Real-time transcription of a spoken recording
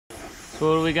So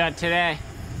what do we got today?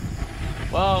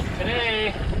 Well,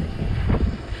 today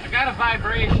I got a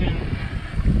vibration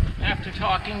after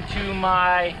talking to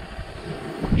my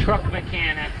truck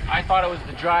mechanic. I thought it was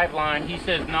the drive line. He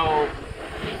says no,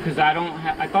 because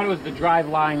I thought it was the drive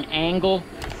line angle,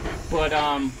 but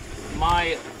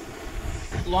my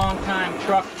longtime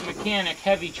truck mechanic,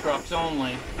 heavy trucks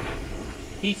only,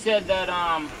 he said that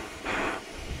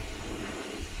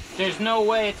there's no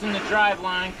way it's in the drive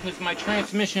line because my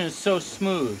transmission is so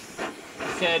smooth. He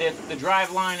said if the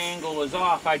drive line angle was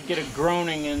off, I'd get a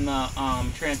groaning in the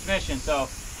transmission. So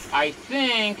I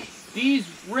think these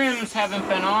rims haven't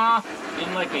been off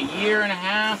in like a year and a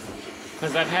half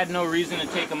because I've had no reason to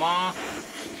take them off.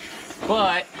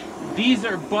 But these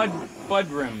are bud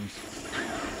rims.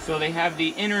 So they have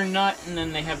the inner nut and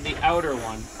then they have the outer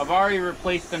one. I've already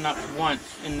replaced the nuts once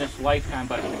in this lifetime,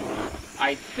 but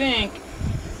I think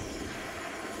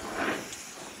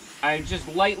I'm just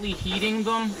lightly heating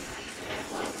them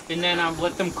and then I'll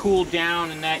let them cool down,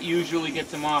 and that usually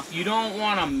gets them off. You don't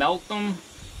want to melt them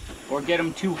or get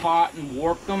them too hot and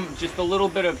warp them, just a little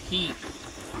bit of heat.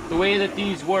 The way that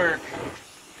these work,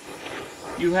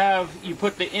 you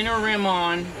put the inner rim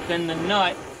on, then the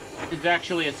nut is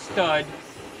actually a stud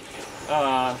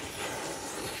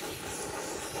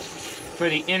for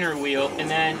the inner wheel, and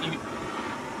then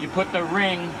you put the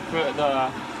ring, for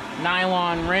the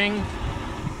nylon ring,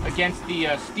 against the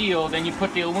steel, then you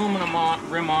put the aluminum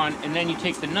rim on, and then you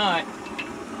take the nut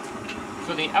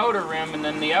for the outer rim, and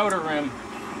then the outer rim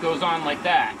goes on like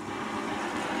that.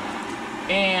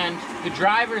 And the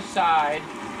driver's side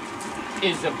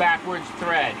is a backwards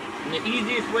thread. And the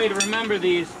easiest way to remember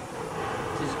these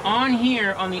is on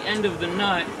here on the end of the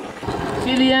nut.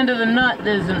 See the end of the nut,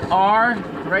 there's an R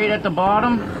right at the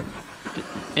bottom.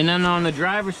 And then on the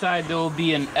driver's side, there will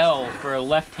be an L for a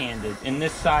left-handed, and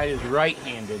this side is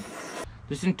right-handed.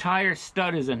 This entire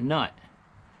stud is a nut.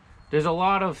 There's a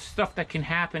lot of stuff that can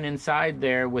happen inside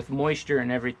there with moisture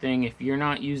and everything. If you're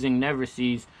not using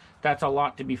Never-Seez, that's a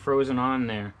lot to be frozen on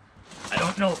there. I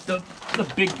don't know if the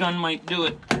big gun might do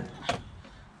it.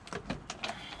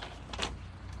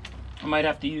 I might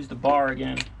have to use the bar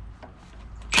again.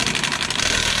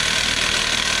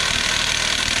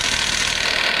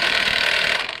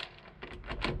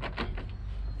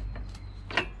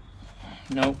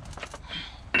 Nope.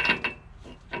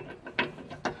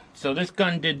 So this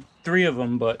gun did 3 of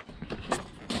them, but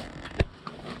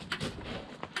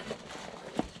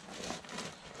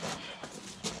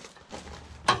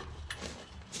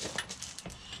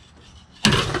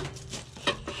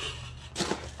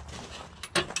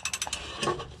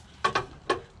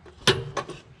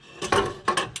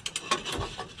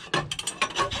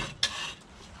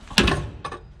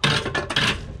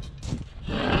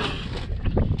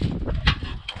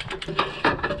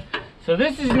so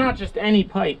this is not just any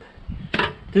pipe.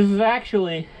 This is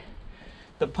actually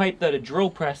the pipe that a drill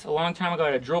press, a long time ago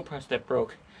I had a drill press that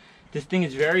broke. This thing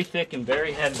is very thick and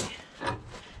very heavy.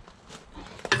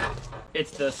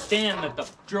 It's the stand that the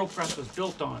drill press was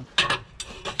built on.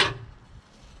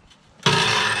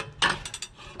 I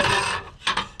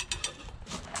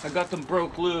got them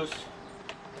broke loose.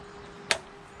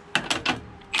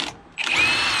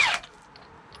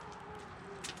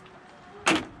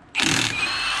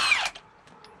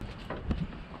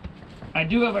 I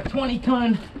do have a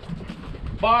 20-ton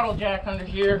bottle jack under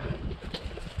here.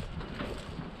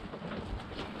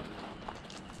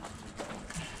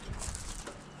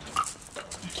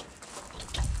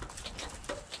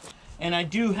 And I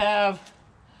do have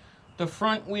the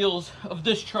front wheels of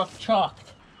this truck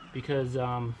chalked because,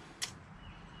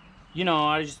 you know,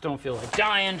 I just don't feel like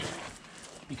dying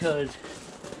because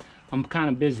I'm kind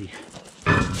of busy.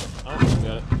 Oh, you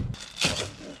got it.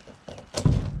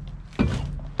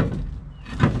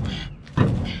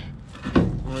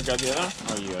 Got the other?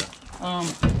 Oh, you got it.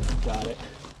 Got it.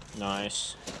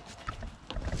 Nice.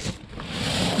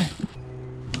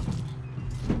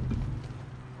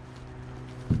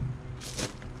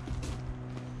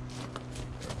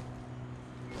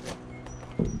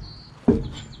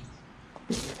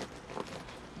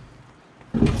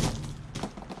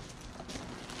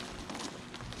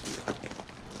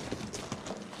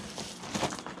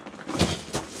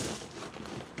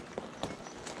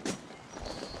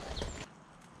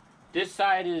 This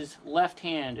side is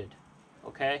left-handed,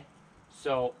 okay?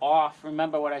 So off,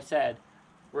 remember what I said.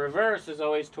 Reverse is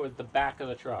always towards the back of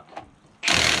the truck.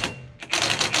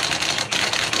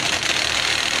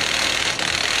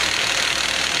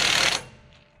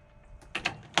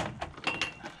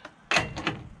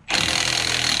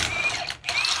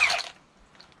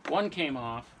 One came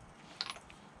off.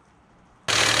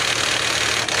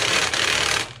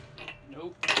 Nope.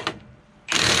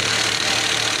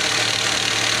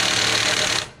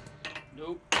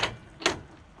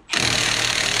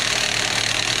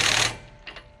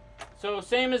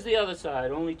 Same as the other side,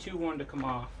 only two wanted to come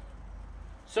off.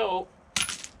 So,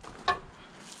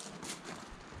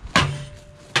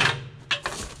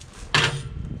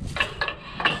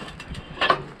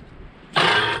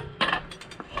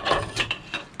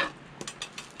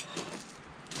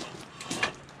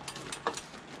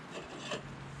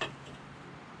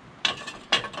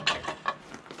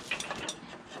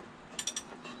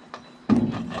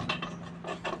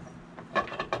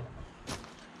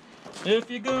 if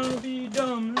you're gonna be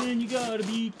dumb, then you gotta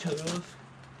be tough.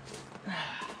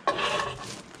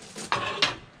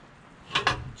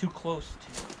 Too close to.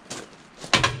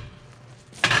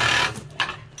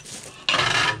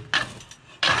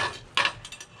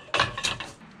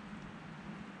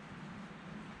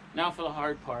 Now for the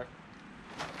hard part.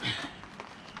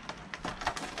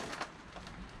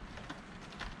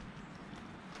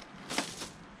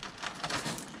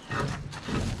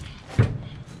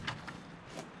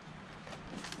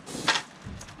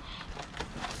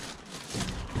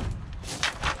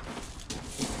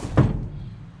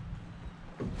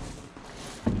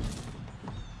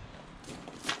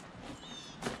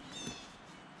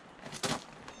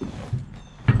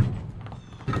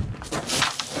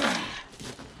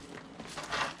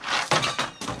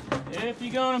 If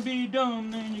you're gonna be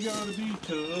dumb, then you gotta be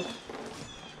tough.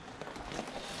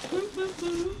 Boop, boop,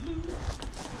 boop, boop.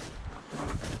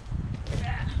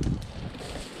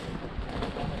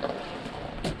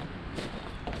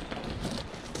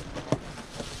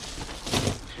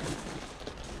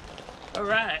 All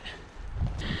right.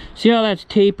 See how that's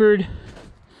tapered?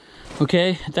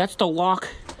 Okay, that's to lock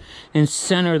and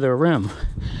center the rim.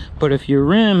 But if your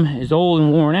rim is old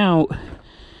and worn out,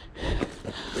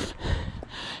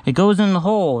 it goes in the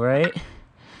hole, right?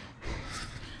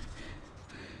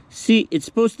 See, it's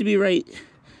supposed to be right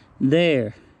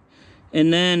there.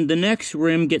 And then the next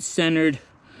rim gets centered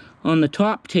on the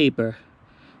top taper.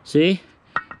 See?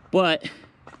 But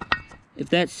if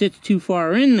that sits too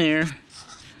far in there,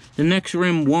 the next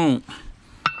rim won't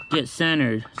get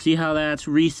centered. See how that's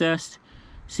recessed?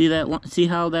 See that? See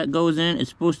how that goes in? It's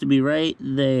supposed to be right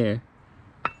there,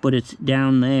 but it's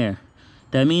down there.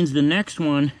 That means the next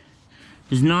one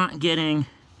is not getting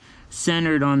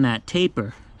centered on that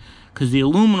taper, because the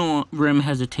aluminum rim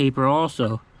has a taper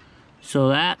also. So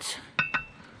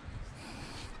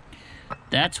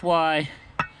that's why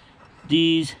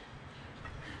these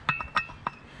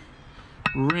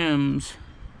rims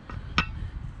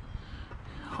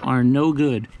are no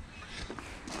good.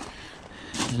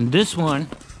 And this one,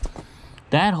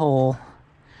 that hole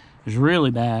is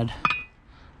really bad.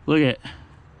 Look at,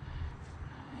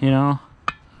 you know,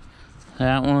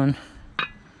 that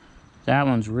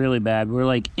one's really bad. We're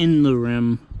like in the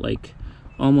rim, like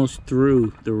almost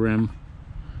through the rim.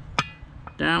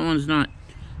 That one's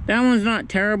not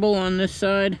terrible on this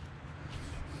side.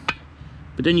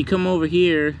 But then you come over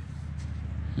here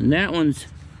and that one's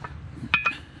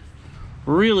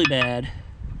really bad.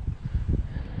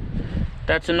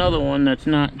 That's another one that's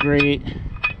not great.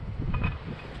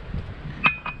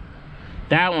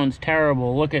 That one's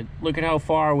terrible. Look at how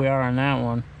far we are on that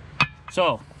one.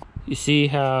 So, you see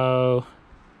how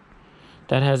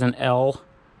that has an L?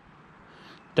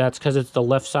 That's because it's the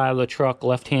left side of the truck,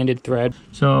 left-handed thread.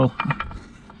 So,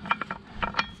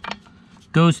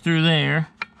 goes through there,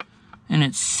 and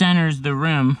it centers the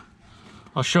rim.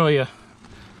 I'll show you.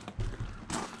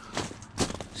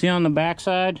 See on the back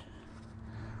side?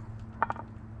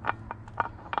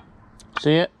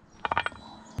 See it?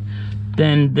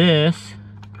 Then this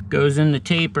goes in the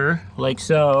taper, like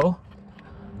so.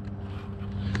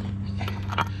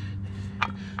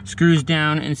 Screws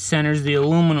down and centers the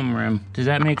aluminum rim. Does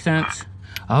that make sense?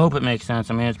 I hope it makes sense.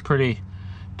 I mean, it's pretty,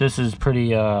 this is pretty,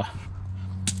 you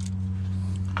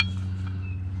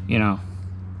know,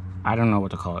 I don't know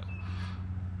what to call it.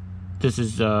 This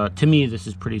is, to me, this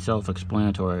is pretty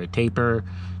self-explanatory. Taper,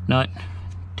 nut,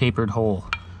 tapered hole.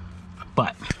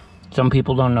 But some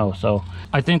people don't know. So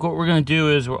I think what we're gonna do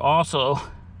is we're also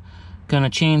gonna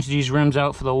change these rims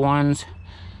out for the ones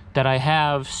that I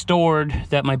have stored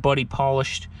that my buddy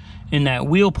polished in that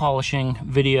wheel polishing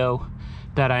video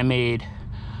that I made.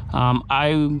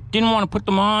 I didn't want to put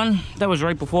them on. That was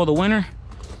right before the winter.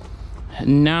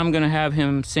 And now I'm gonna have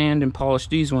him sand and polish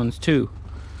these ones too.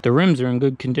 The rims are in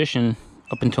good condition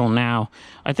up until now.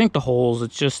 I think the holes,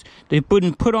 it's just, they've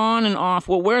been put on and off.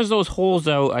 What wears those holes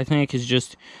out, I think, is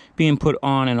just being put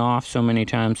on and off so many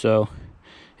times, so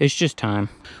it's just time.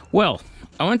 Well,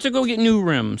 I went to go get new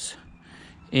rims,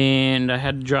 and I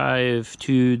had to drive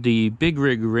to the Big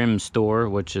Rig Rim store,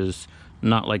 which is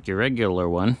not like your regular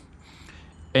one.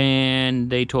 And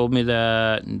they told me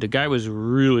that the guy was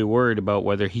really worried about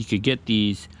whether he could get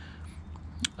these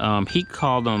He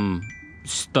called them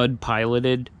stud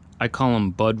piloted. I call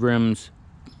them bud rims,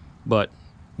 but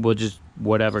we'll just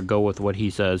whatever go with what he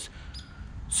says.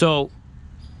 So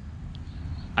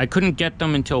I couldn't get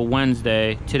them until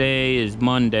Wednesday. Today is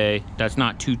Monday. That's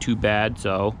not too bad.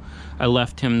 So I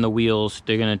left him the wheels.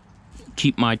 They're gonna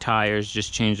keep my tires,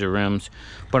 just change the rims.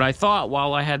 But I thought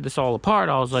while I had this all apart,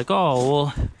 I was like, oh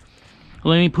well,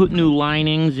 let me put new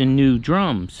linings and new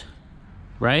drums,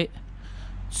 right?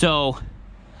 So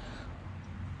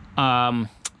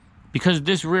because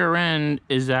this rear end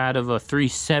is out of a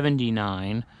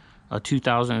 379, a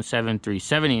 2007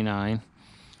 379,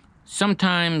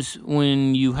 sometimes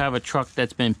when you have a truck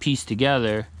that's been pieced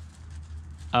together,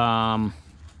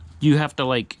 you have to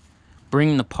like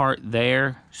bring the part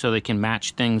there so they can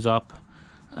match things up.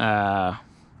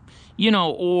 You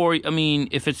know, or I mean,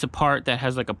 if it's a part that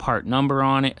has like a part number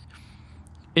on it,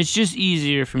 it's just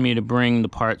easier for me to bring the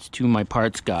parts to my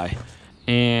parts guy.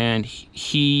 And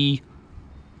he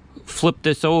flipped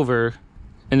this over,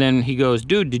 and then he goes,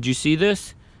 dude, did you see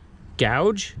this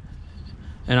gouge?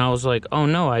 And I was like, oh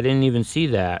no, I didn't even see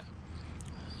that.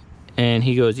 And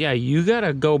he goes, yeah, you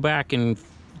gotta go back and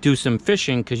do some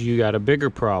fishing because you got a bigger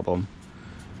problem.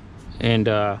 And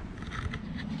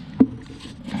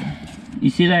you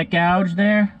see that gouge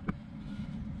there?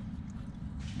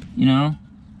 You know?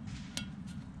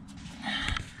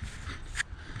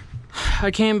 I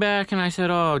came back and I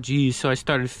said, oh geez, so I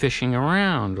started fishing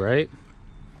around, right?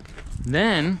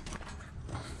 Then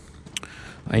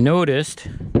I noticed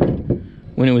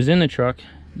when it was in the truck,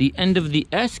 the end of the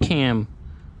S-cam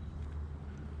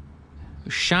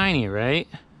was shiny, right?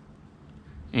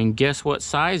 And guess what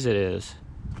size it is?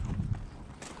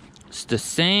 It's the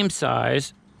same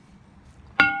size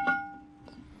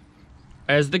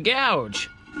as the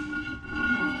gouge,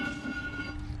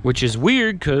 which is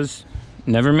weird because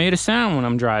never made a sound when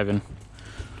I'm driving.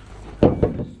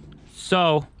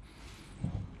 So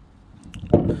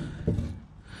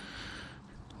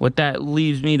what that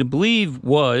leaves me to believe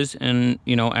was, and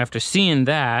you know, after seeing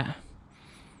that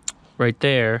right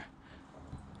there,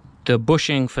 the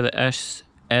bushing for the S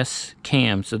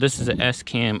cam. So this is an S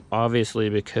cam, obviously,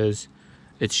 because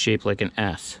it's shaped like an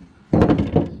S.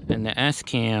 And the S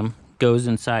cam goes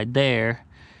inside there,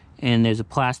 and there's a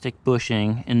plastic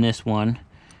bushing in this one,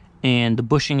 and the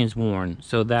bushing is worn.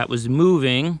 So that was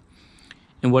moving,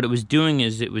 and what it was doing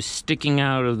is it was sticking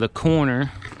out of the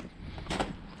corner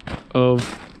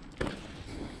of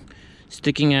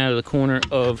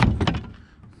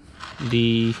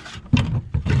the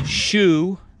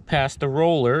shoe past the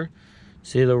roller.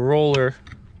 See the roller?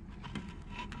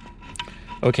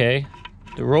 Okay,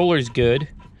 the roller's good,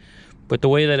 but the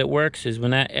way that it works is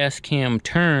when that S-cam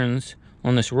turns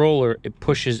on this roller, it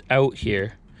pushes out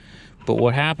here. But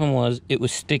what happened was it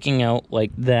was sticking out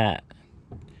like that,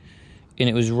 and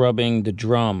it was rubbing the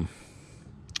drum.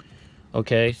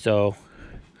 Okay, so,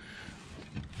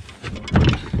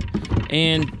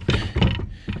 and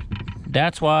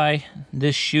that's why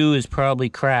this shoe is probably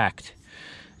cracked,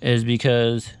 is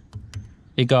because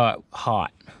it got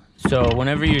hot. So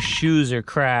whenever your shoes are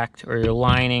cracked, or your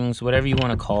linings, whatever you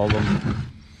want to call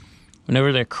them,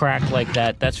 whenever they're cracked like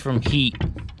that, that's from heat.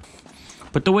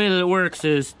 But the way that it works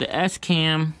is the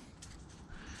S-cam,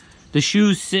 the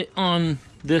shoes sit on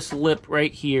this lip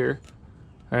right here,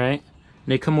 all right?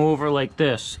 They come over like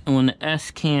this, and when the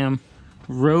S-cam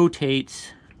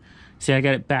rotates, see, I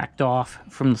got it backed off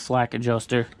from the slack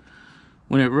adjuster.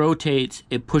 When it rotates,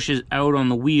 it pushes out on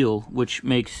the wheel, which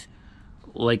makes,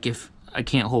 like, if I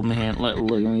can't hold my hand, let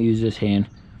me use this hand.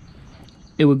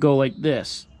 It would go like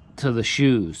this to the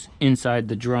shoes inside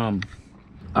the drum.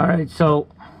 All right, so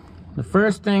the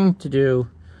first thing to do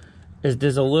is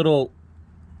there's a little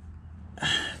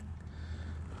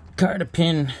card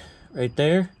pin right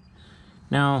there.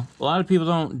 Now, a lot of people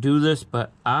don't do this,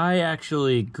 but I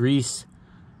actually grease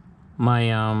my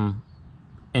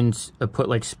and put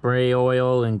like spray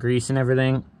oil and grease and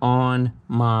everything on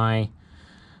my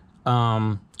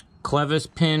clevis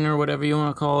pin, or whatever you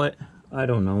want to call it. I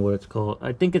don't know what it's called.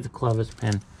 I think it's a clevis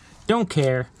pin. Don't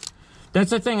care. That's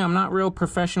the thing, I'm not real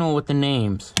professional with the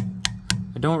names.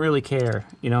 I don't really care.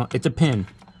 You know, it's a pin.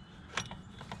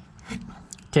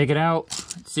 Take it out.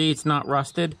 See, it's not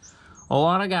rusted. A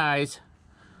lot of guys,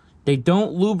 they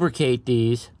don't lubricate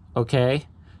these, okay?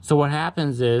 So what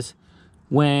happens is,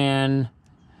 when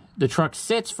the truck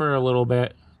sits for a little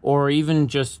bit, or even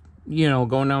just, you know,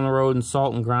 going down the road in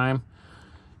salt and grime,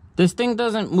 this thing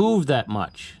doesn't move that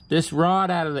much. This rod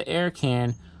out of the air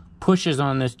can pushes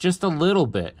on this just a little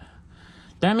bit.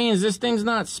 That means this thing's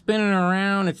not spinning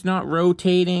around, it's not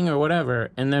rotating or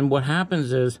whatever. And then what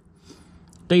happens is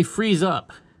they freeze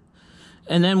up.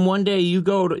 And then one day you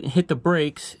go to hit the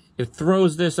brakes, it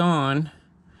throws this on.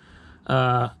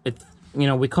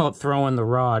 We call it throwing the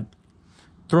rod.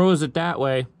 Throws it that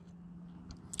way.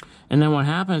 And then what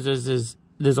happens is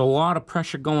there's a lot of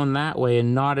pressure going that way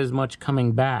and not as much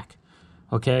coming back.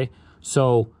 Okay?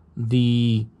 So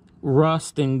the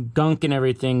rust and gunk and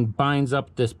everything binds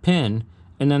up this pin,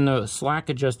 and then the slack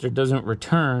adjuster doesn't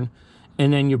return,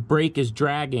 and then your brake is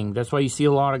dragging. That's why you see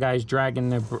a lot of guys dragging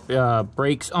their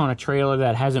brakes on a trailer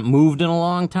that hasn't moved in a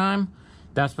long time.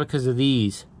 That's because of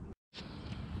these.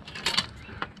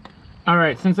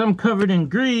 Alright, since I'm covered in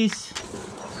grease,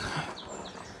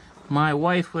 my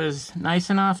wife was nice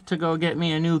enough to go get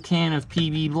me a new can of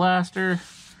PB Blaster.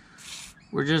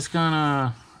 We're just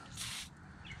gonna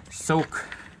soak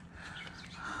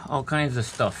all kinds of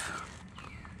stuff.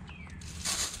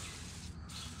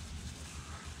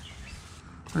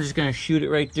 We're just gonna shoot it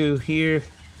right through here.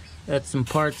 That's some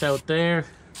parts out there.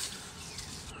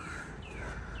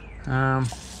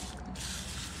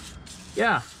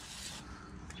 Yeah.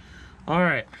 All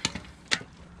right.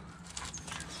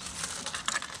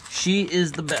 She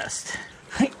is the best.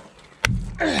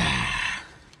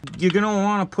 You're gonna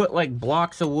want to put like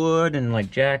blocks of wood and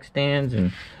like jack stands,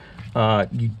 and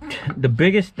the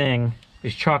biggest thing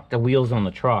is chalk the wheels on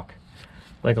the truck.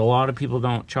 Like, a lot of people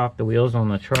don't chalk the wheels on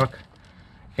the truck,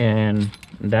 and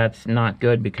that's not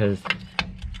good, because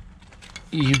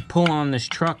you pull on this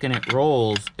truck and it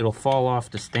rolls, it'll fall off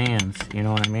the stands, you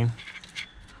know what I mean?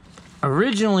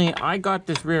 Originally, I got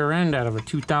this rear end out of a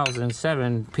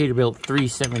 2007 Peterbilt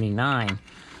 379,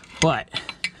 but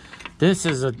this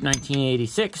is a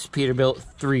 1986 Peterbilt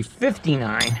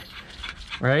 359,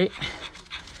 right?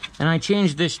 And I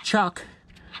changed this chuck,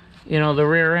 you know, the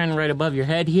rear end right above your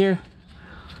head here.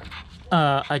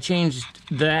 I changed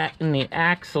that in the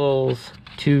axles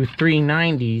to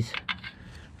 390s,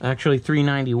 actually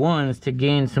 391s, to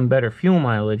gain some better fuel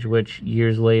mileage, which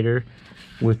years later,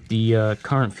 with the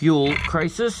current fuel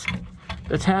crisis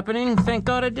that's happening, thank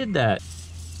God I did that.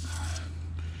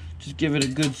 Just give it a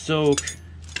good soak.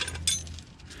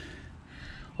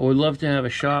 I would love to have a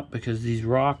shop, because these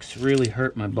rocks really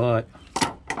hurt my butt.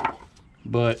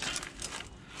 But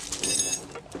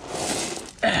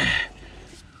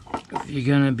if you're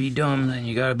gonna be dumb, then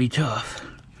you gotta be tough.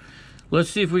 Let's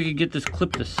see if we can get this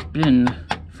clip to spin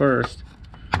first,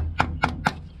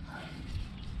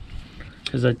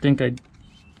 because I think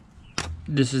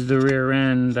this is the rear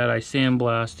end that I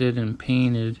sandblasted and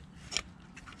painted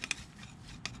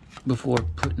before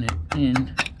putting it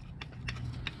in.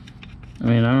 I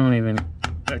mean, I don't even,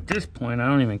 at this point, I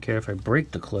don't even care if I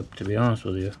break the clip, to be honest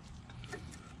with you,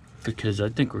 because I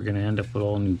think we're gonna end up with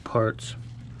all new parts.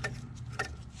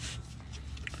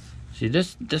 See,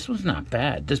 this one's not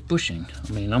bad. This bushing,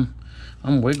 I mean,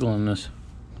 I'm wiggling this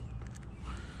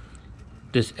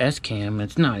S cam.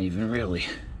 It's not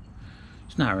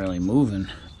really moving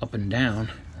up and down,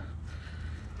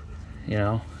 you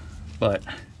know, but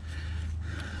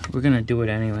we're gonna do it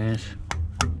anyways.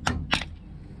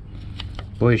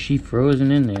 Boy, is she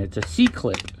frozen in there. It's a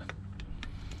C-clip.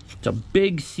 It's a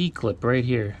big C-clip right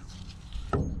here.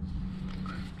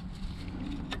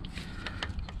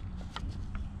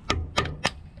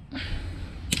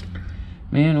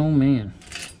 Man, oh man.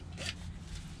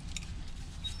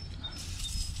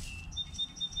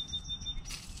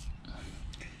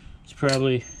 It's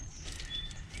probably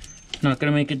not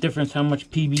gonna make a difference how much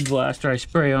PB Blaster I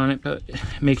spray on it, but it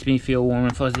makes me feel warm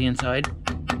and fuzzy inside.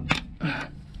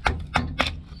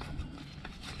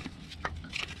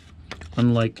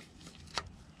 Unlike,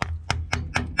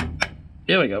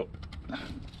 there we go.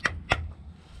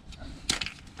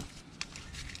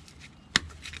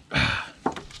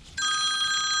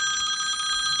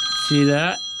 See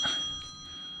that?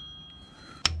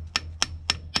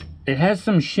 It has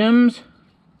some shims,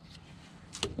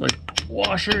 like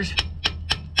washers.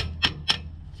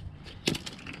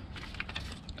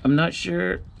 I'm not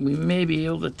sure. We may be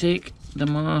able to take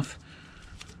them off.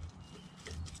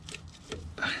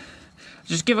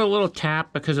 Just give it a little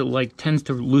tap, because it like tends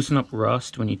to loosen up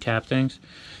rust when you tap things.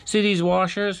 See these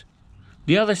washers?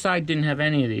 The other side didn't have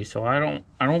any of these, so I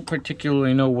don't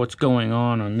particularly know what's going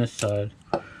on this side.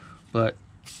 But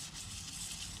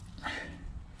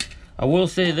I will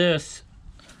say this: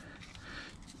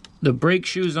 the brake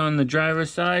shoes on the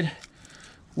driver's side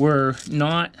were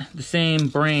not the same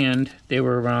brand. They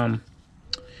were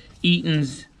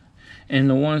Eaton's, and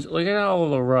the ones, look at all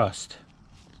the rust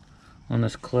on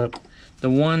this clip. The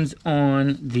ones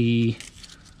on the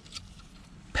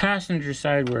passenger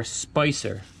side were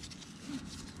Spicer.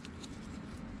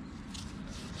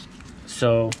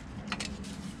 So,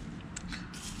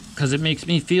 because it makes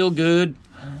me feel good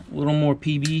A little more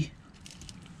PB.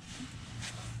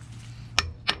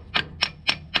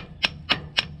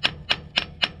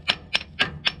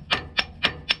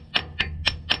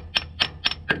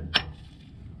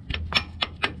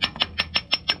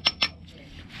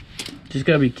 Just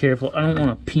gotta be careful. I don't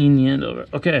want to peen the end of it.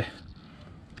 Okay.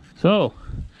 So,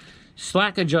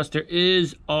 slack adjuster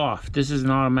is off. This is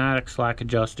an automatic slack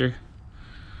adjuster.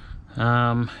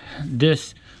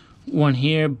 This one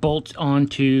here bolts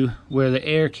onto where the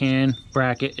air can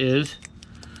bracket is.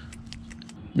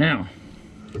 Now,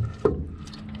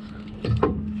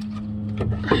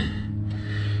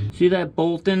 see that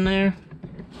bolt in there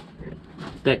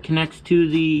that connects to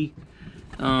the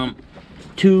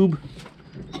tube?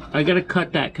 I gotta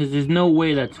cut that because there's no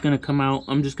way that's gonna come out.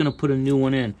 I'm just gonna put a new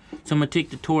one in. So I'm gonna take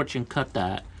the torch and cut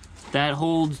that. That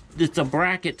holds, it's a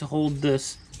bracket to hold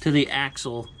this to the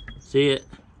axle. See it?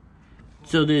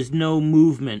 So there's no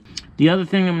movement. The other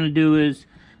thing I'm gonna do is,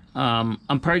 I'm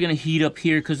probably gonna heat up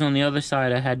here because on the other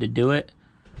side I had to do it.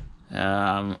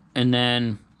 And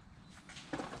then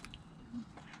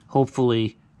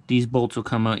hopefully these bolts will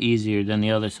come out easier than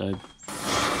the other side.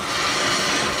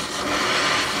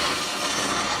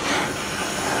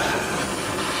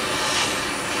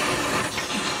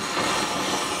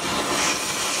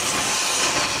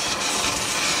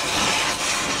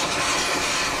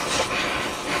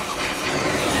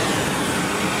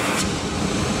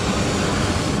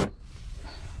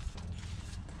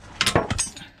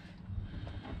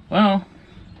 Well,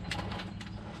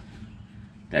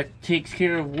 that takes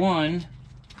care of one.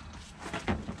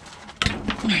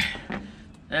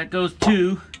 That goes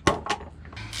two.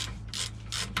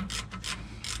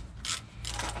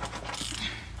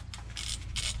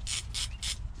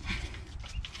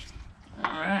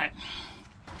 All right.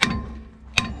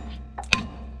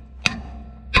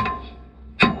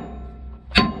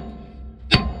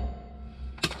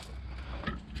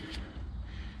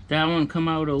 That one come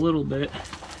out a little bit.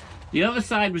 The other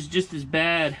side was just as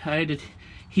bad. I had to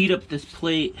heat up this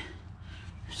plate.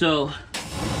 So,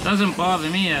 it doesn't bother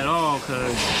me at all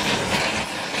because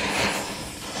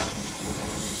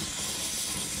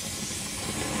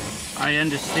I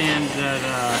understand that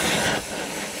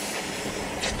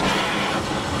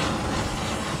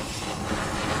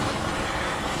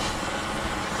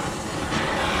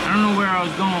I don't know where I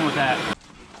was going with that.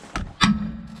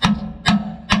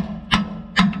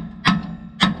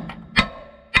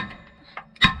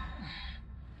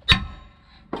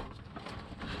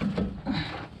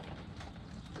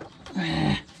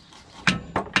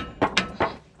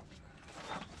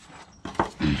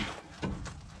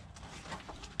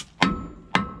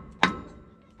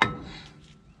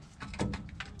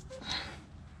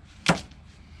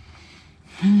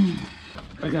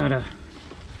 I gotta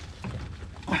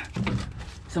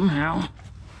somehow,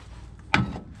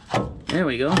 there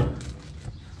we go.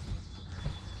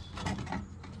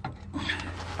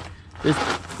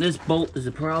 This bolt is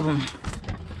a problem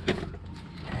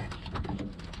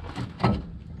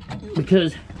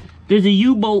because there's a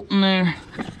U-bolt in there.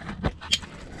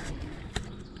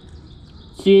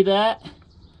 See that?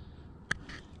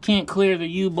 Can't clear the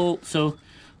U-bolt, so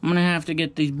I'm gonna have to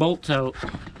get these bolts out.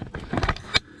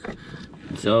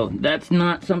 So that's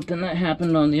not something that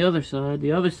happened on the other side.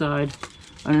 The other side,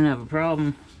 I didn't have a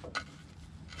problem.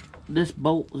 This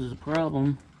bolt is a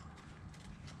problem.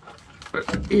 Or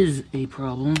is a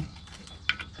problem.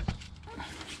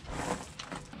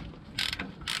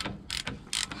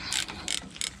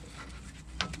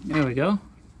 There we go.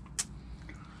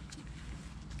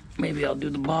 Maybe I'll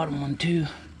do the bottom one too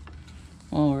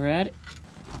while we're at it.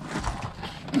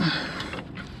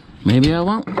 Maybe I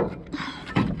won't.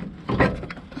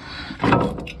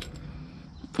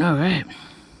 All right.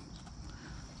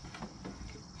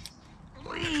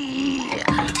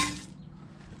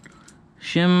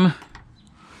 Shim.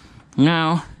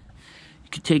 Now, you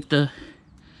could take the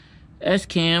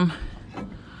S-cam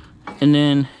and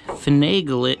then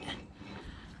finagle it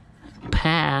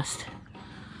past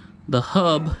the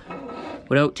hub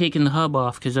without taking the hub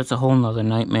off, because that's a whole nother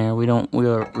nightmare we don't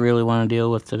really want to deal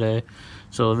with today.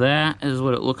 So that is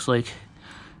what it looks like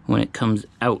when it comes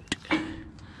out.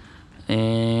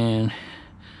 And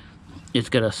it's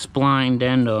got a splined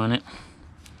end on it,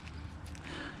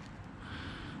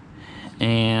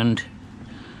 and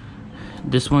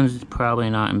this one's probably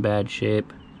not in bad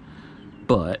shape,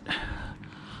 but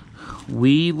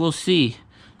we will see.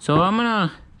 So I'm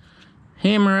gonna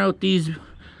hammer out these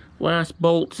last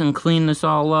bolts and clean this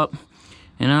all up,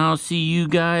 and I'll see you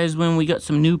guys when we got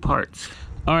some new parts.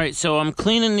 All right, so I'm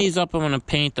cleaning these up. I'm gonna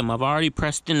paint them. I've already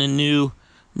pressed in the new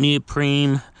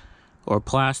neoprene or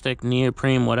plastic,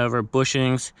 neoprene, whatever,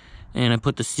 bushings, and I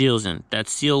put the seals in. That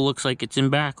seal looks like it's in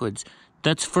backwards.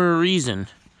 That's for a reason.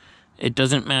 It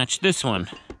doesn't match this one.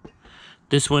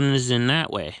 This one is in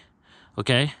that way,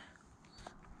 okay?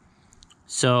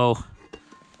 So,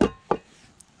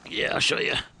 yeah, I'll show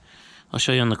you. I'll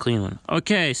show you on the clean one.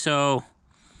 Okay, so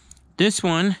this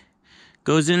one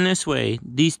goes in this way.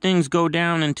 These things go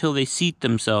down until they seat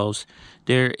themselves.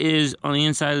 There is, on the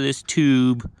inside of this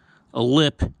tube, a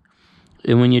lip.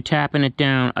 And when you're tapping it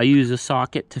down, I use a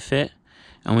socket to fit.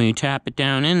 And when you tap it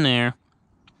down in there,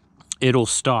 it'll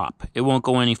stop. It won't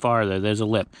go any farther. There's a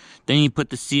lip. Then you put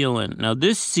the seal in. Now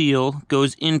this seal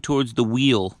goes in towards the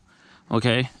wheel,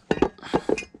 okay?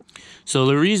 So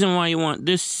the reason why you want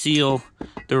this seal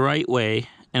the right way,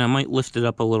 and I might lift it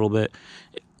up a little bit,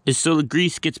 is so the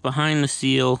grease gets behind the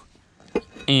seal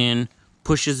and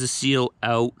pushes the seal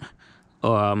out.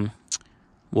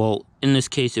 Well, in this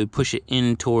case, it would push it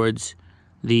in towards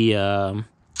the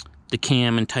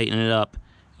cam and tighten it up.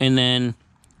 And then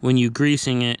when you're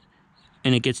greasing it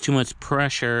and it gets too much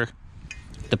pressure,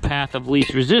 the path of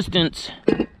least resistance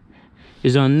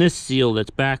is on this seal that's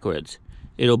backwards.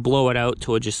 It'll blow it out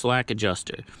towards your slack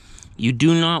adjuster. You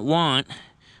do not want,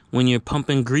 when you're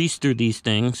pumping grease through these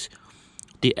things,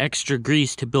 the extra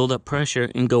grease to build up pressure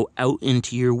and go out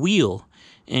into your wheel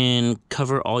and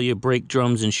cover all your brake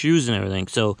drums and shoes and everything.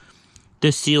 So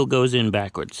this seal goes in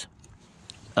backwards,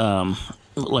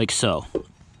 like so.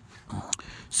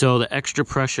 So the extra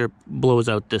pressure blows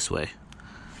out this way.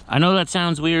 I know that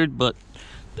sounds weird, but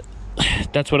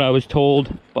that's what I was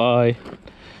told by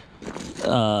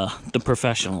the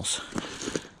professionals.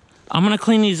 I'm gonna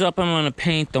clean these up. I'm gonna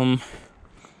paint them.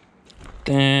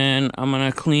 Then I'm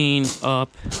gonna clean up.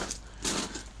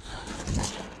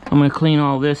 I'm gonna clean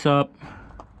all this up.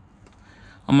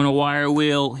 I'm gonna wire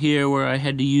wheel here where I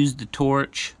had to use the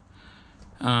torch.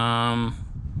 Clean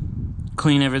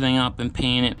everything up and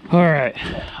paint it. All right,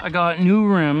 I got new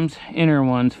rims, inner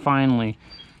ones, finally.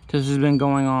 This has been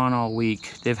going on all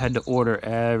week. They've had to order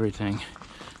everything.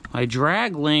 My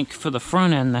drag link for the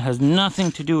front end that has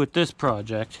nothing to do with this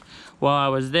project, while I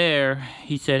was there,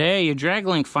 he said, hey, your drag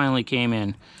link finally came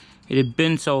in. It had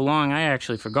been so long, I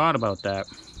actually forgot about that.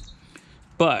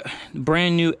 But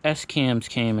brand new S-cams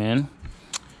came in.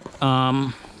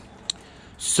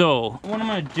 So what I'm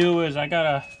gonna do is I got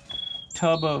a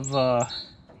tub of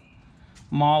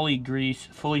moly grease,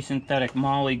 fully synthetic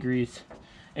moly grease.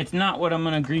 It's not what I'm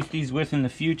gonna grease these with in the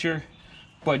future,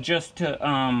 but just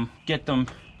to get them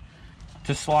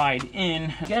to slide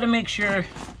in. You gotta make sure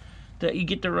that you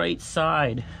get the right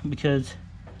side, because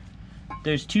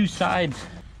there's two sides,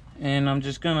 and I'm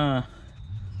just gonna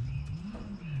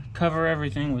cover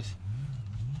everything with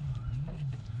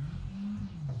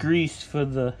grease for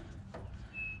the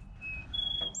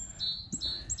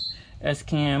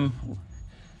S-cam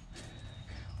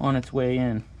on its way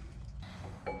in.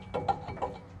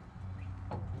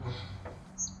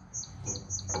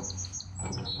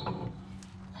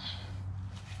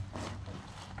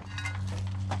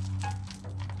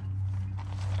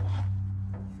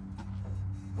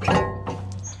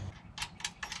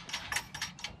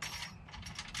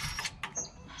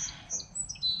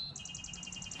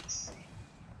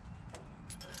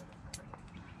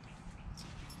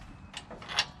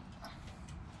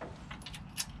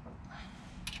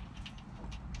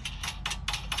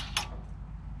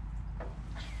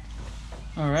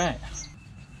 All right,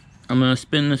 I'm gonna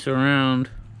spin this around.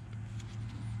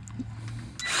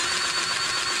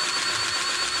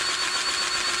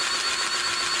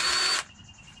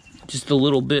 Just a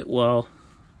little bit while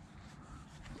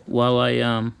I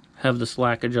have the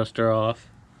slack adjuster off,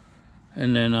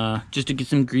 and then just to get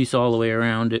some grease all the way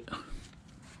around it.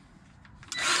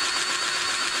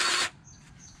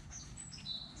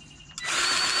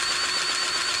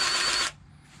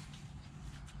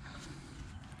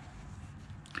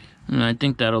 And I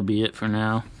think that'll be it for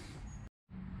now.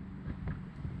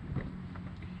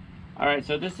 Alright,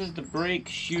 so this is the brake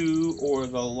shoe, or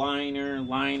the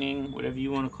lining, whatever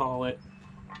you want to call it.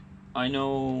 I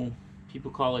know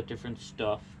people call it different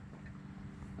stuff.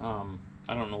 I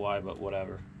don't know why, but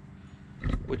whatever.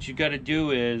 What you gotta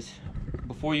do is,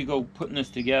 before you go putting this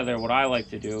together, what I like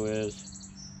to do is,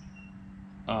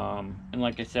 and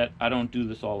like I said, I don't do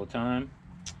this all the time,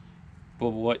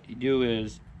 but what you do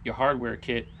is, your hardware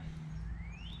kit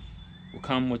will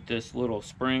come with this little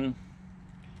spring.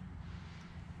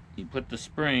 You put the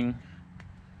spring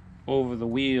over the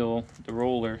wheel, the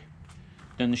roller.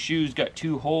 Then the shoe's got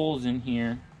two holes in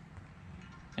here,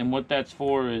 and what that's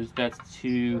for is that's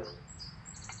to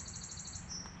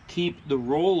keep the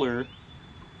roller,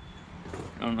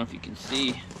 I don't know if you can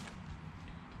see,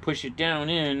 push it down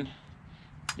in,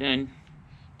 then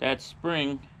that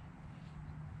spring,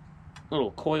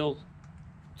 little coil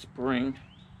spring,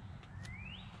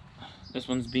 this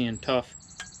one's being tough,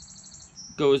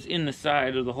 goes in the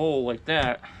side of the hole like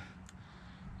that,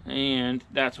 and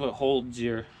that's what holds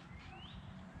your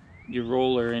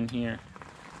roller in here.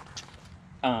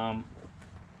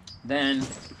 Then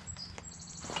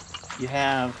you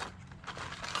have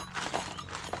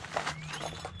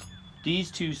these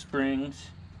two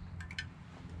springs,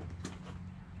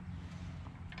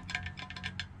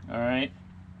 all right,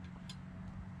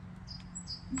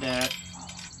 that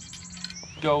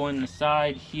go in the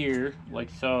side here like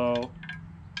so.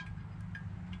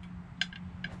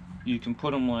 You can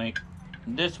put them like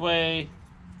this way,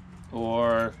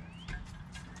 or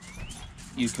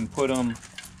you can put them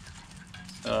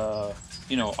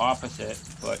you know, opposite,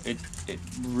 but it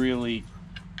really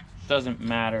doesn't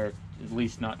matter, at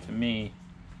least not to me.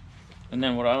 And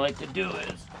then what I like to do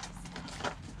is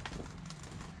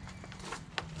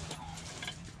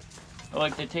I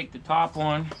like to take the top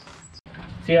one,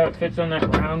 see how it fits on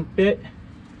that round bit,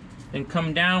 then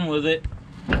come down with it,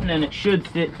 and then it should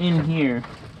fit in here.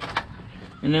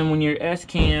 And then when your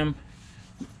S-cam,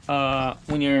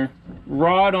 when your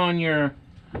rod on your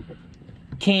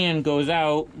can goes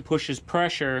out and pushes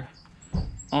pressure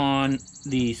on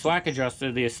the slack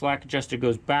adjuster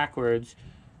goes backwards,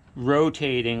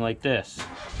 rotating like this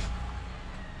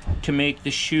to make the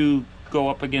shoe go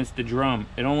up against the drum.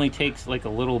 It only takes like a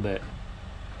little bit,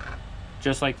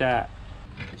 just like that.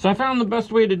 So I found the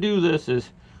best way to do this is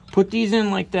put these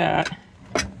in like that,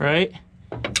 right?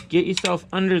 Get yourself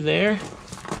under there,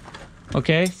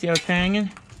 okay? See how it's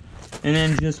hanging? And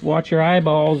then just watch your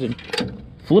eyeballs and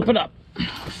flip it up.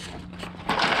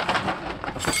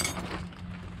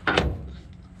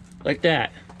 Like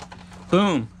that.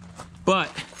 Boom. But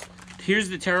here's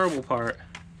the terrible part.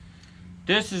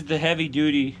 This is the heavy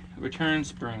duty return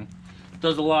spring. It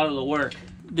does a lot of the work.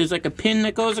 There's like a pin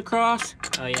that goes across.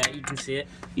 Oh yeah, you can see it.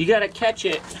 You gotta catch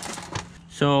it.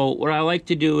 So what I like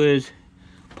to do is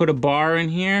put a bar in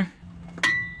here.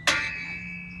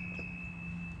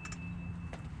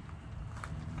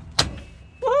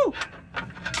 Woo!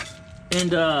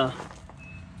 And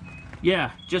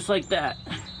yeah, just like that.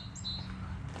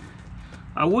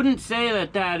 I wouldn't say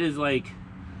that that is like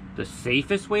the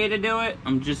safest way to do it.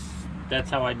 That's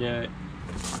how I do it.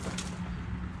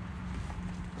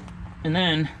 And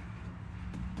then,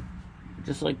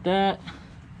 just like that,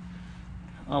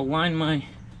 I'll line my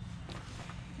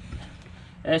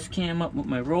S-cam up with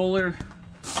my roller.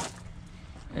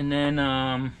 And then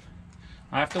I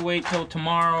have to wait till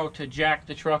tomorrow to jack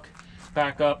the truck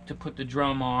back up to put the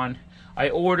drum on. I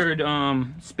ordered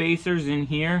spacers in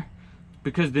here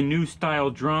because the new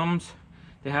style drums,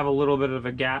 they have a little bit of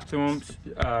a gap to them.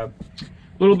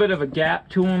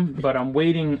 But I'm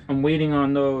waiting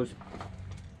on those.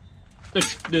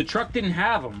 The truck didn't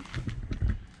have them.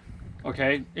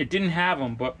 Okay, it didn't have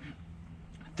them, but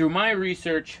through my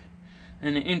research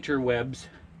and the interwebs,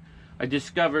 I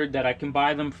discovered that I can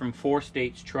buy them from 4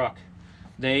 States Truck.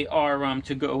 They are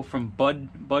to go from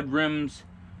Bud rims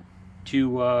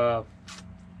to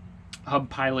Hub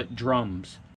Pilot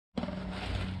drums.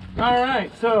 All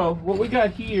right, so what we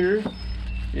got here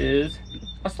is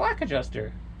a slack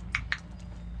adjuster.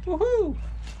 Woohoo!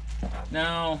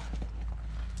 Now,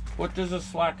 what does a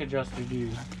slack adjuster do?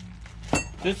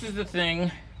 This is the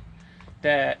thing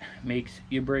that makes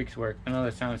your brakes work. I know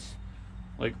that sounds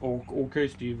like, oh, okay,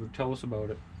 Steve, tell us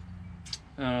about it.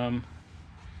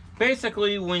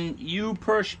 Basically, when you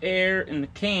push air in the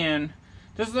can,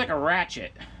 this is like a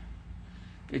ratchet.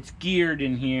 It's geared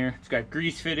in here. It's got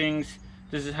grease fittings.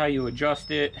 This is how you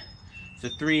adjust it. It's a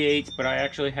 3/8, but I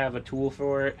actually have a tool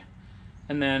for it.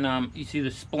 And then you see the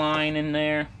spline in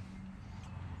there.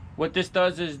 What this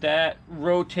does is that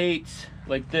rotates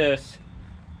like this,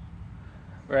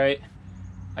 right?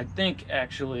 I think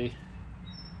actually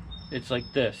it's like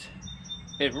this.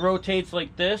 It rotates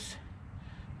like this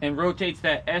and rotates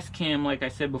that S-cam like I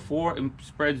said before and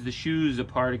spreads the shoes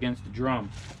apart against the drum.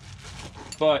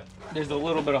 But there's a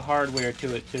little bit of hardware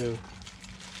to it too.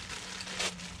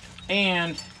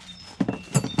 And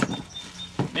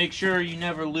make sure you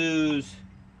never lose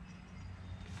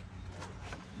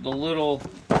the little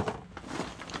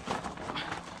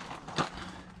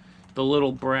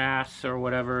brass or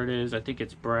whatever it is. I think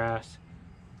it's brass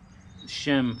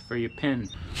shim for your pin.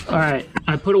 All right,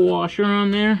 I put a washer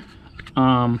on there.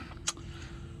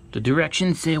 The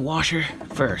directions say washer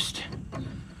first.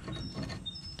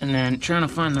 And then trying to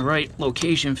find the right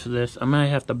location for this, I might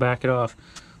have to back it off.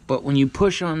 But when you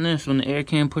push on this, when the air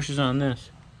can pushes on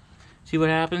this, see what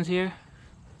happens here?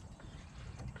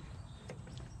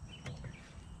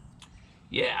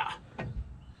 Yeah.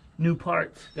 New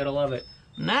parts, gotta love it.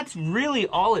 And that's really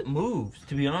all it moves,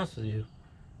 to be honest with you.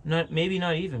 Maybe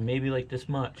not even, maybe like this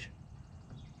much.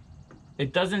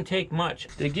 It doesn't take much.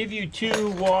 They give you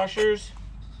 2 washers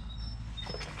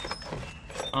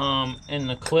in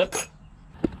the clip.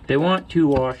 They want 2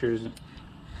 washers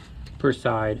per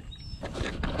side.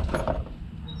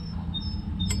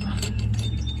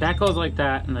 That goes like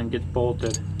that and then gets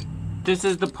bolted. This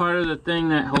is the part of the thing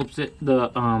that helps it,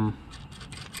 the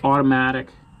automatic,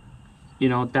 you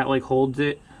know, that like holds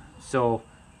it. So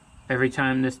every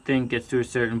time this thing gets to a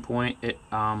certain point, it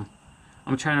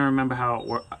I'm trying to remember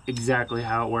exactly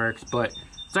how it works, but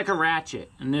it's like a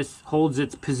ratchet, and this holds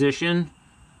its position.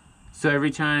 So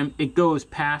every time it goes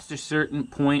past a certain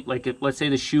point, like let's say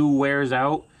the shoe wears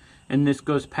out and this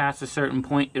goes past a certain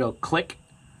point, it'll click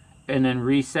and then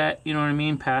reset, you know what I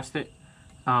mean, past it.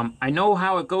 I know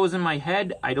how it goes in my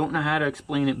head. I don't know how to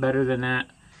explain it better than that.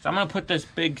 So I'm gonna put this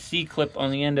big C-clip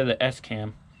on the end of the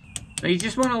S-cam. Now you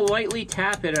just wanna lightly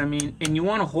tap it, I mean, and you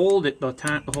wanna hold it the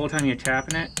whole time you're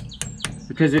tapping it.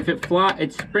 Because if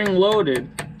it's spring loaded,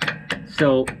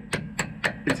 so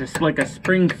it's just like a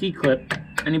spring C-clip.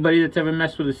 Anybody that's ever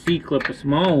messed with a C-clip, a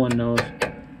small one knows.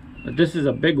 But this is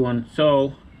a big one,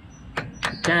 so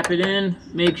tap it in,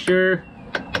 make sure.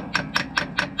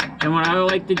 And what I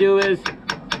like to do is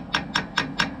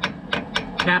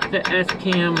tap the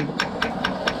S-cam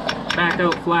back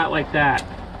out flat like that.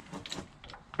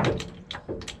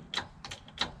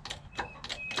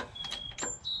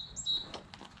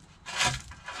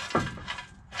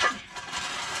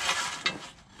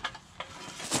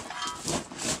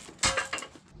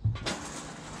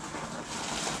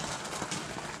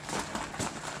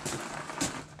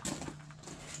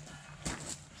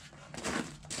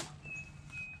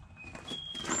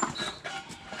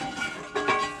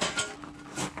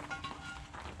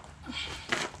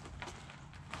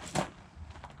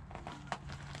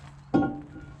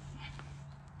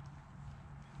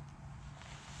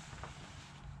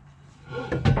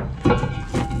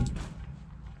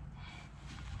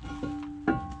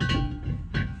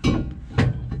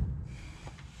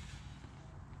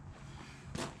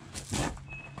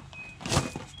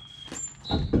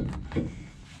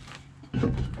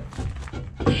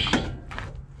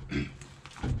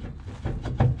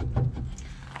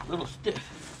 A little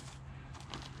stiff.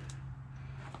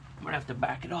 I'm gonna have to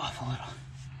back it off a little.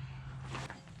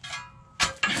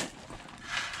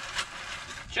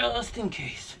 Just in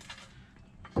case.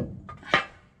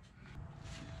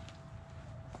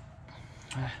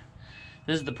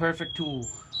 This is the perfect tool.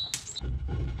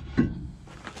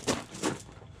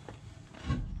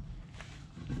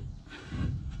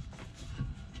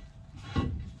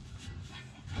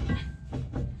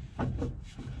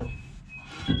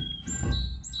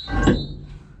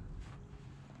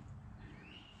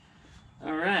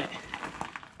 Alright,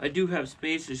 I do have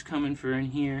spacers coming for in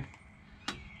here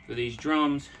for these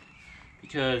drums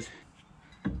because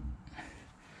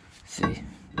see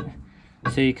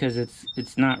because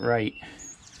it's not right.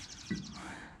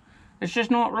 It's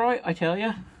just not right, I tell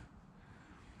you.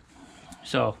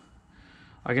 So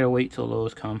I gotta wait till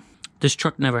those come. This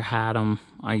truck never had them.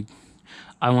 I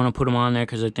want to put them on there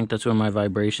because I think that's where my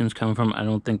vibrations come from. I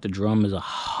don't think the drum is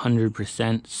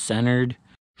 100% centered.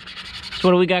 So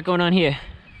what do we got going on here?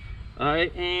 I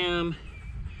am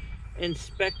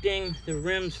inspecting the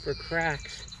rims for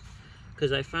cracks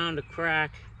because I found a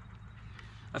crack.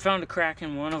 I found a crack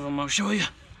in one of them. I'll show you.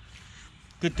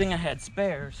 Good thing I had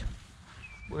spares.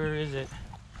 Where is it?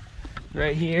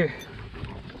 Right here.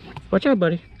 Watch out,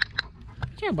 buddy.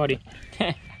 Watch out, buddy.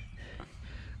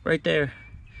 Right there.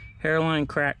 Hairline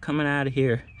crack coming out of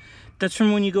here. That's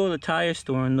from when you go to the tire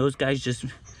store and those guys just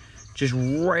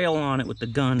rail on it with the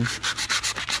gun.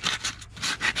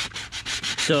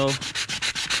 So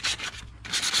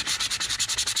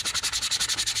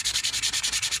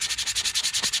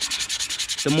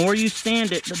the more you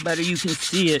sand it, the better you can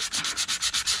see it.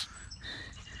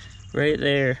 Right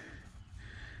there.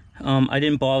 I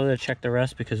didn't bother to check the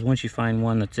rest because once you find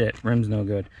one, that's it. Rim's no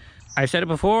good. I said it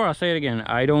before, I'll say it again.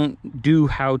 I don't do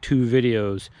how-to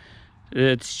videos.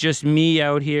 It's just me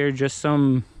out here, just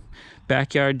some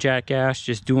backyard jackass,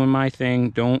 just doing my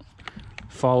thing. Don't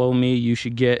follow me. You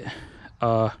should get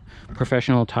a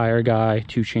professional tire guy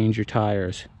to change your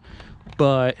tires.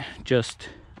 But just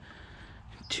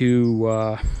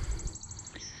to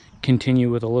continue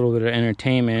with a little bit of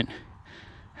entertainment,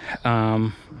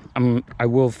 I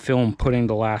will film putting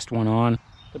the last one on.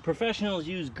 The professionals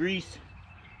use grease.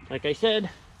 Like I said,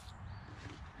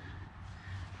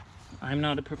 I'm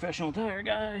not a professional tire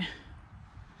guy,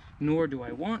 nor do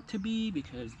I want to be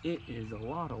because it is a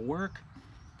lot of work.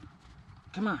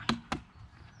 Come on.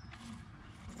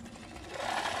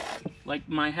 Like,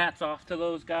 my hat's off to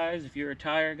those guys. If you're a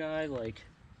tire guy, like,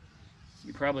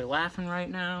 you're probably laughing right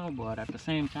now, but at the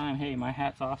same time, hey, my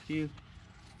hat's off to you.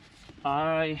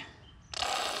 I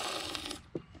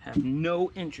have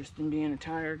no interest in being a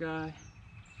tire guy.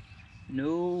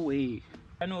 No way.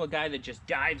 I know a guy that just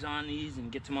dives on these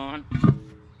and gets them on.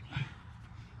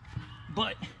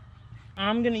 But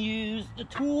I'm gonna use the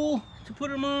tool to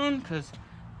put them on because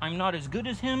I'm not as good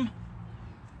as him.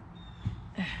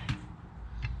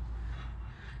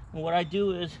 And what I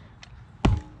do is,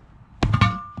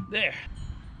 there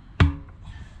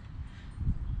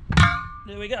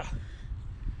we go.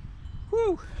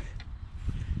 Woo!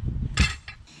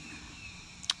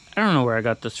 I don't know where I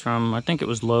got this from. I think it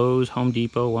was Lowe's, Home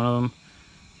Depot, one of them.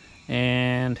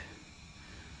 And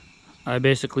I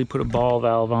basically put a ball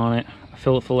valve on it. I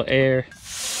fill it full of air.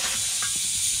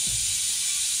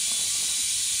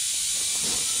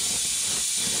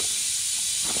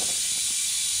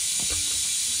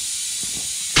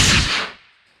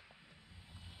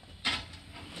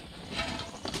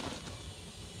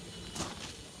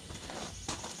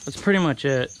 That's pretty much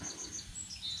it.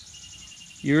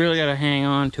 You really gotta hang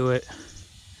on to it.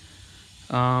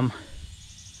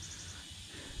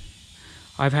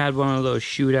 I've had one of those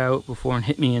shoot out before and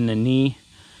hit me in the knee.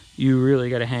 You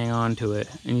really gotta hang on to it.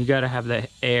 And you gotta have the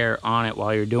air on it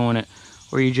while you're doing it,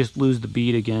 or you just lose the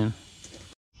bead again.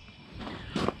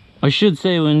 I should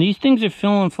say, when these things are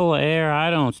filling full of air,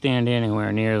 I don't stand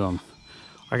anywhere near them.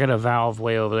 I got a valve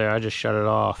way over there, I just shut it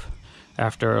off.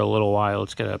 After a little while,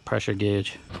 it's got a pressure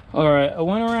gauge. Alright, I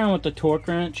went around with the torque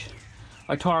wrench.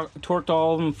 I torqued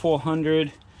all of them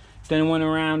 400, then went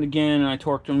around again and I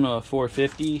torqued them to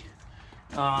 450.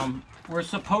 We're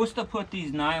supposed to put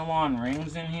these nylon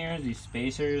rings in here, these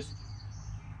spacers,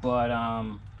 but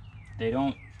they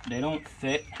don't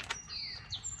fit,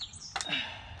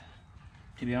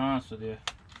 to be honest with you.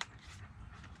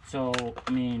 So,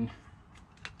 I mean,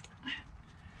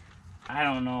 I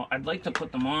don't know. I'd like to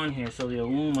put them on here so the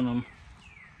aluminum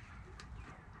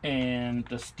and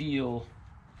the steel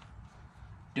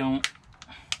don't,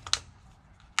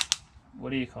 what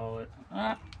do you call it?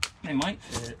 They might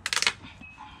fit.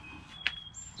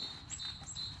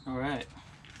 Alright.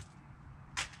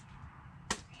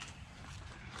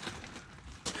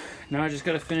 Now I just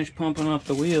gotta finish pumping up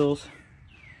the wheels,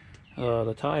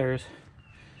 the tires,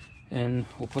 and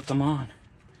we'll put them on.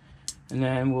 And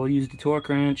then we'll use the torque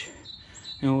wrench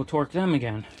and we'll torque them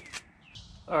again.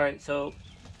 Alright, so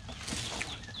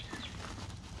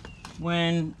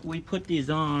when we put these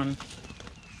on,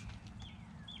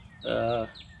 the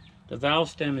valve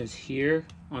stem is here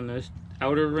on this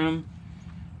outer rim,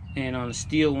 and on the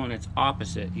steel one it's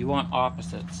opposite. You want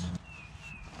opposites.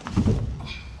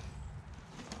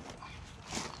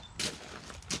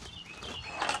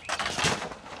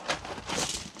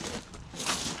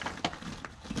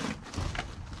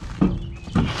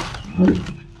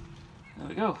 There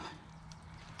we go.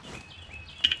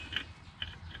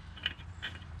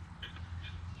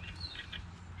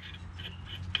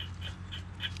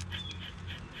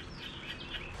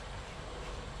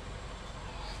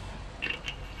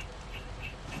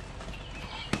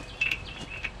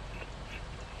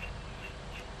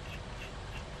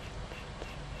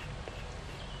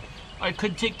 I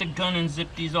could take the gun and zip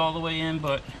these all the way in,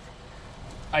 but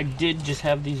I did just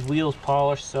have these wheels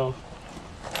polished, so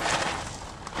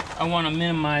I want to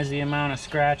minimize the amount of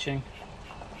scratching.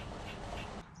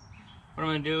 What I'm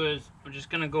going to do is I'm just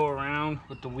going to go around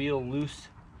with the wheel loose,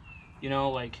 you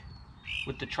know, like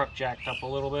with the truck jacked up a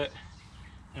little bit,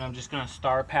 and I'm just going to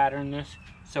star pattern this,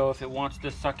 so if it wants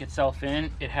to suck itself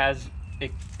in, it has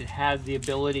the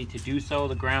ability to do so.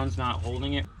 The ground's not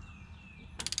holding it.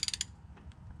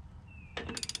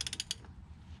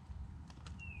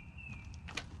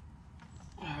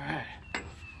 Alright,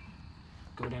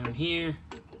 go down here.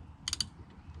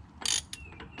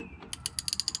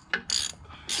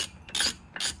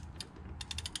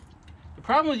 The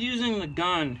problem with using the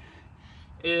gun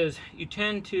is you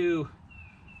tend to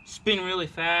spin really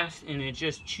fast and it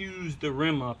just chews the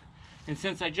rim up. And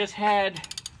since I just had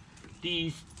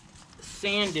these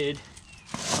sanded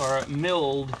or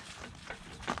milled,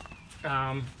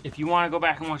 if you want to go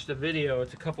back and watch the video,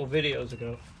 it's a couple videos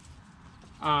ago,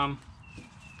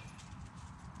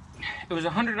 it was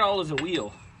 $100 a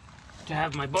wheel to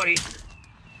have my buddy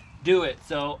do it,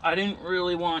 so I didn't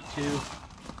really want to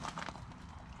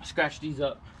scratch these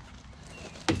up.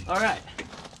 Alright,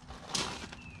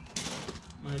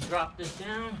 I'm going to drop this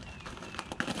down.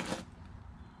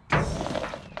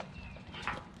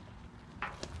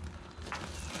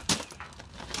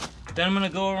 Then I'm gonna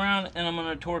go around and I'm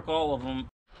gonna torque all of them.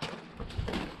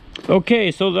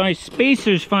 Okay, so my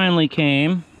spacers finally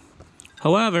came.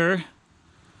 However,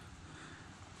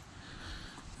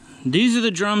 these are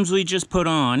the drums we just put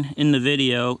on in the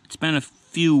video. It's been a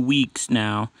few weeks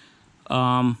now.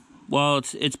 Well,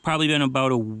 it's probably been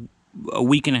about a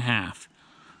week and a half,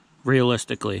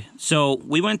 realistically. So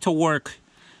we went to work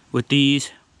with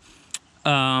these.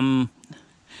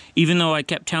 Even though I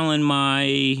kept telling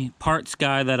my parts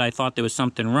guy that I thought there was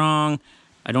something wrong,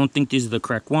 I don't think these are the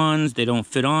correct ones, they don't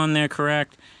fit on there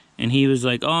correct, and he was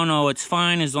like, oh no, it's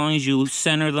fine as long as you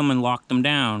center them and lock them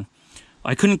down.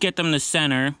 I couldn't get them to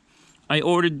center. I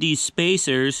ordered these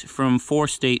spacers from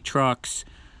 4-State Trucks,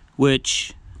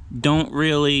 which don't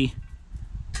really,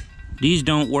 these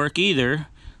don't work either.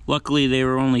 Luckily they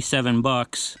were only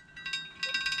 $7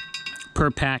 per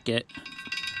packet.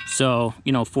 So,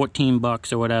 you know, 14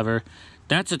 bucks or whatever.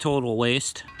 That's a total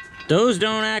waste. Those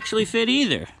don't actually fit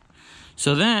either.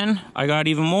 So then I got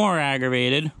even more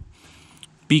aggravated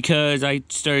because I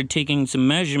started taking some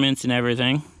measurements and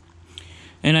everything.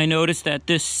 And I noticed that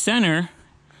this center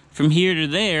from here to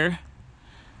there,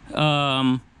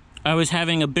 I was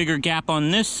having a bigger gap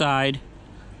on this side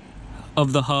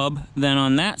of the hub than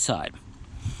on that side.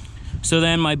 So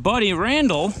then my buddy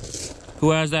Randall,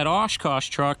 who has that Oshkosh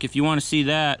truck, if you want to see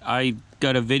that, I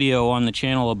got a video on the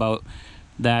channel about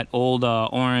that old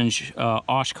orange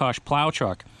Oshkosh plow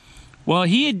truck. Well,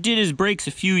 he had did his brakes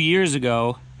a few years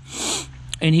ago,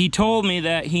 and he told me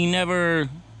that he never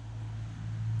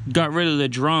got rid of the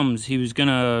drums. He was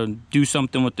gonna do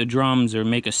something with the drums or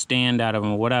make a stand out of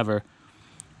them or whatever.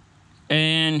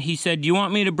 And he said, do you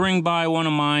want me to bring by one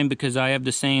of mine because I have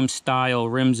the same style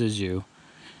rims as you?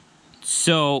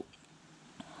 So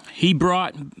he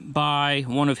brought by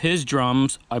one of his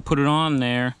drums. I put it on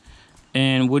there,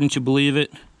 and wouldn't you believe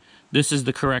it, this is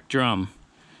the correct drum.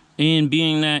 And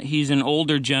being that he's an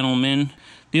older gentleman,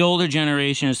 the older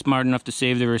generation is smart enough to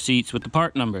save the receipts with the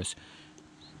part numbers.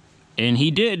 And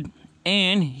he did,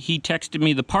 and he texted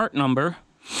me the part number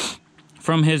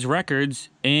from his records,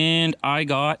 and I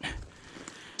got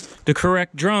the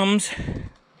correct drums.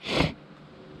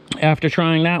 After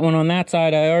trying that one on that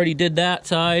side, I already did that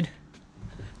side.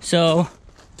 So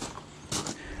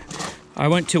I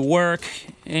went to work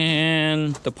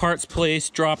and the parts place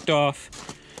dropped off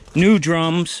new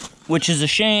drums, which is a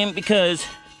shame because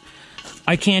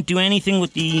I can't do anything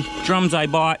with the drums I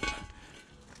bought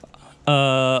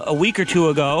a week or two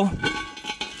ago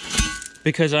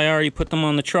because I already put them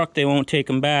on the truck. They won't take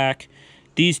them back.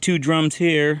 These two drums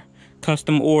here,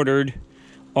 custom ordered,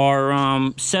 are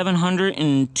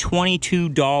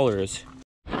 $722.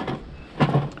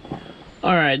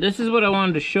 Alright, this is what I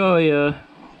wanted to show you.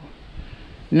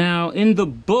 Now, in the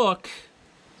book,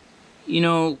 you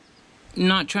know,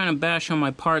 not trying to bash on my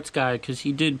parts guy because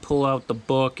he did pull out the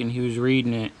book and he was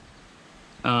reading it.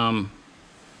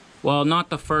 Well, not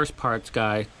the first parts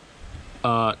guy.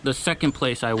 The second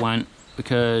place I went,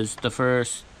 because the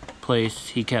first place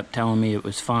he kept telling me it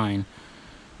was fine.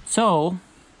 So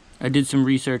I did some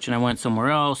research and I went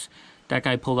somewhere else. That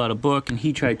guy pulled out a book and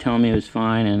he tried telling me it was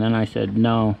fine, and then I said,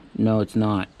 no, it's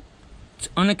not. It's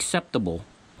unacceptable.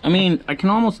 I mean, I can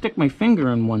almost stick my finger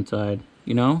on one side,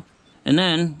 you know? And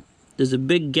then there's a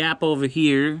big gap over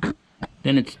here.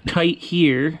 Then it's tight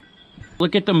here.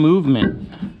 Look at the movement.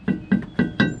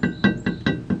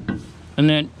 And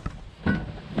then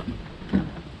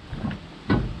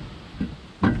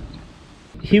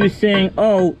he was saying,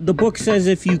 oh, the book says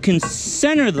if you can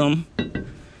center them,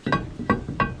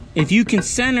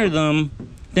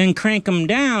 then crank them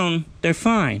down, they're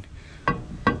fine.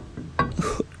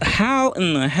 How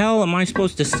in the hell am I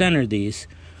supposed to center these?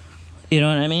 You know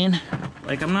what I mean?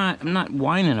 Like, I'm not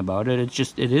whining about it. It's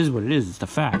just, it is what it is. It's the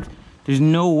fact. There's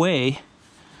no way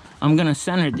I'm gonna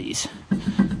center these.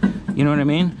 You know what I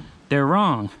mean? They're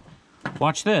wrong.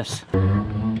 Watch this.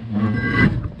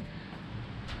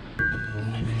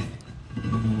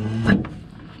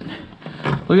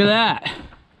 Look at that.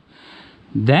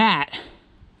 That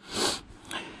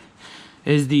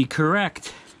is the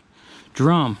correct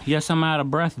drum. Yes, I'm out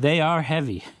of breath. They are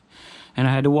heavy. And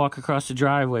I had to walk across the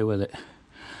driveway with it.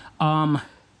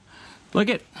 Look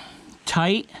at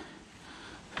tight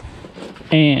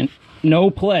and no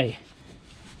play.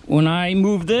 When I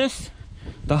move this,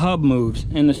 the hub moves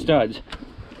and the studs.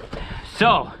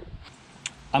 So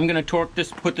I'm gonna torque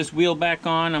this, put this wheel back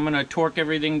on. I'm gonna torque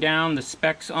everything down. The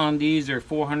specs on these are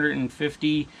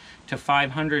 450 to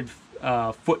 500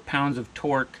 foot-pounds of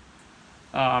torque.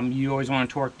 You always want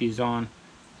to torque these on.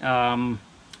 I'm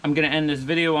gonna end this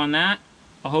video on that.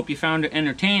 I hope you found it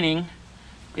entertaining,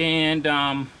 and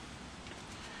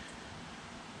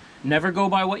Never go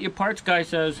by what your parts guy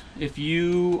says. If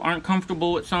you aren't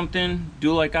comfortable with something,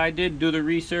 do like I did, do the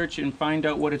research and find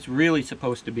out what it's really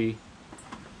supposed to be.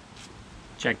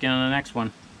 Check in on the next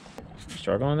one.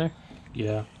 Struggling there?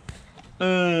 Yeah.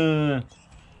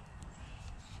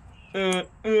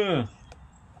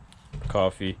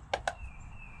 Coffee.